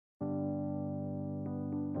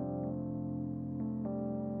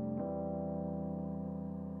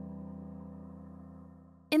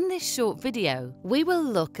this short video, we will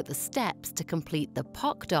look at the steps to complete the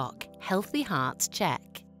PocDoc Healthy Heart Check.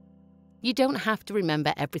 You don't have to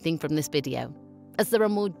remember everything from this video, as there are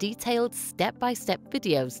more detailed step-by-step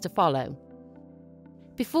videos to follow.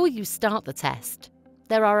 Before you start the test,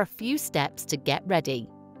 there are a few steps to get ready.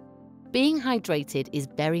 Being hydrated is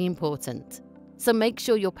very important, so make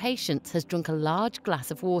sure your patient has drunk a large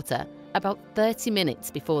glass of water about 30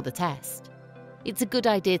 minutes before the test. It's a good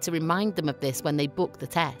idea to remind them of this when they book the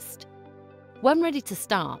test. When ready to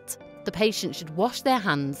start, the patient should wash their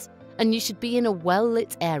hands and you should be in a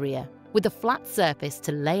well-lit area with a flat surface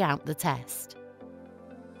to lay out the test.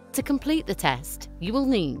 To complete the test, you will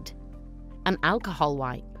need an alcohol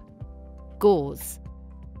wipe, gauze,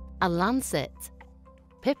 a lancet,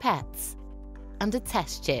 pipettes, and a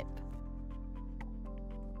test chip.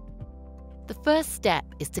 The first step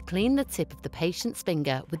is to clean the tip of the patient's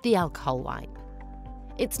finger with the alcohol wipe.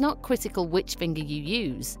 It's not critical which finger you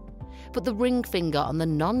use, but the ring finger on the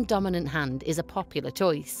non-dominant hand is a popular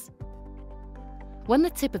choice. When the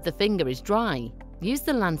tip of the finger is dry, use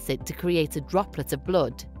the lancet to create a droplet of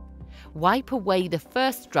blood. Wipe away the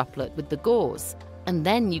first droplet with the gauze, and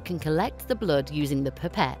then you can collect the blood using the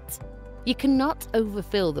pipette. You cannot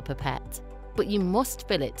overfill the pipette, but you must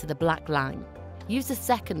fill it to the black line. Use a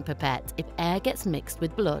second pipette if air gets mixed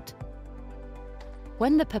with blood.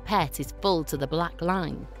 When the pipette is full to the black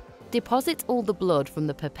line, deposit all the blood from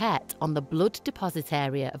the pipette on the blood deposit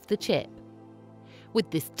area of the chip. With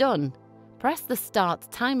this done, press the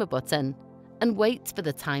Start Timer button and wait for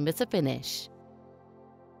the timer to finish.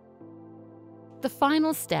 The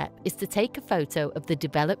final step is to take a photo of the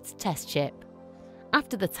developed test chip.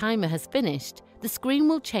 After the timer has finished, the screen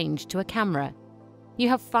will change to a camera. You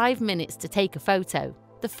have 5 minutes to take a photo.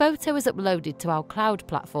 The photo is uploaded to our cloud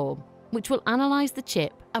platform, which will analyze the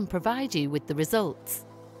chip and provide you with the results.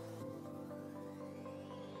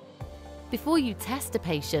 Before you test a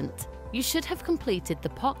patient, you should have completed the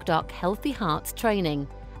PocDoc Healthy Heart training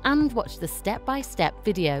and watched the step-by-step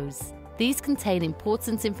videos. These contain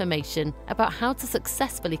important information about how to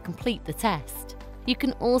successfully complete the test. You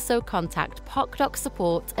can also contact PocDoc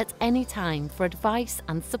support at any time for advice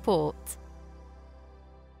and support.